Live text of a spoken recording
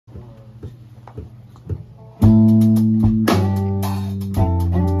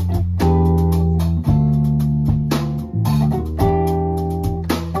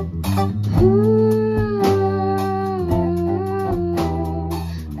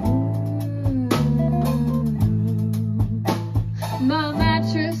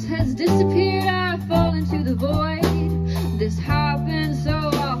has disappeared, I fall into the void. This happens so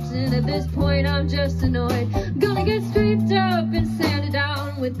often, at this point I'm just annoyed. Gonna get stripped up and sanded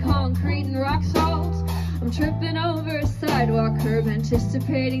down with concrete and rock salt. I'm tripping over a sidewalk curb,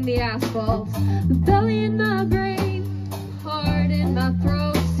 anticipating the asphalt. Belly in my brain, heart in my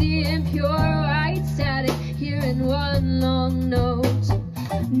throat, seeing pure white static, hearing one long note.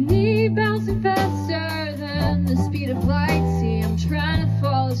 Knee bouncing faster than the speed of light. See, I'm trying to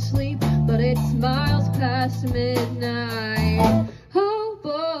fall asleep, but it's miles past midnight. Oh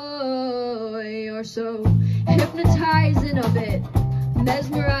boy, you're so hypnotizing a bit,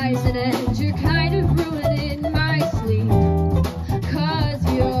 mesmerizing, and you're kind of ruining my sleep. 'Cause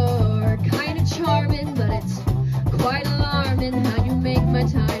you're kind of charming, but it's quite alarming how you make my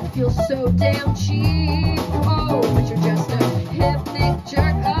time feel so damn cheap. Oh, but you're just a hypnic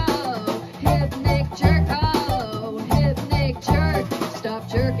jerk. Oh, hypnic jerk. Oh, hypnic jerk. Stop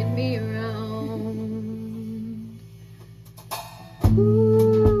jerking me around.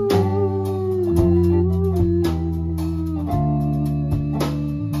 Ooh.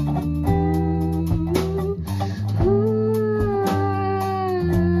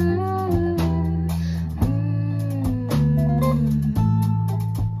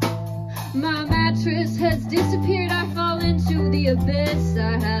 My mattress has disappeared, I fall into the abyss.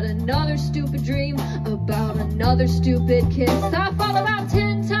 I had another stupid dream about another stupid kiss. I fall about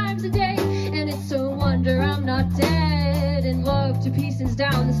 10 times a day, and it's a wonder I'm not dead. In love to pieces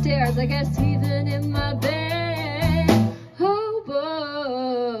down the stairs, I guess heathen in my bed. Oh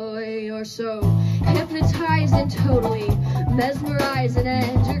boy, you're so hypnotizing, totally mesmerizing,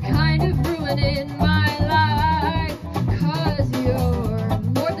 and you're kind of ruining my life. 'Cause you're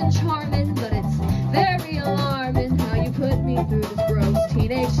more than charming, but it's very alarming how you put me through this gross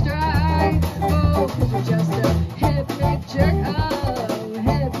teenage strife. Oh, 'cause you're just a hypnic jerk. Oh,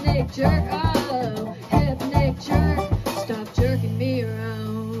 hypnic jerk. Oh.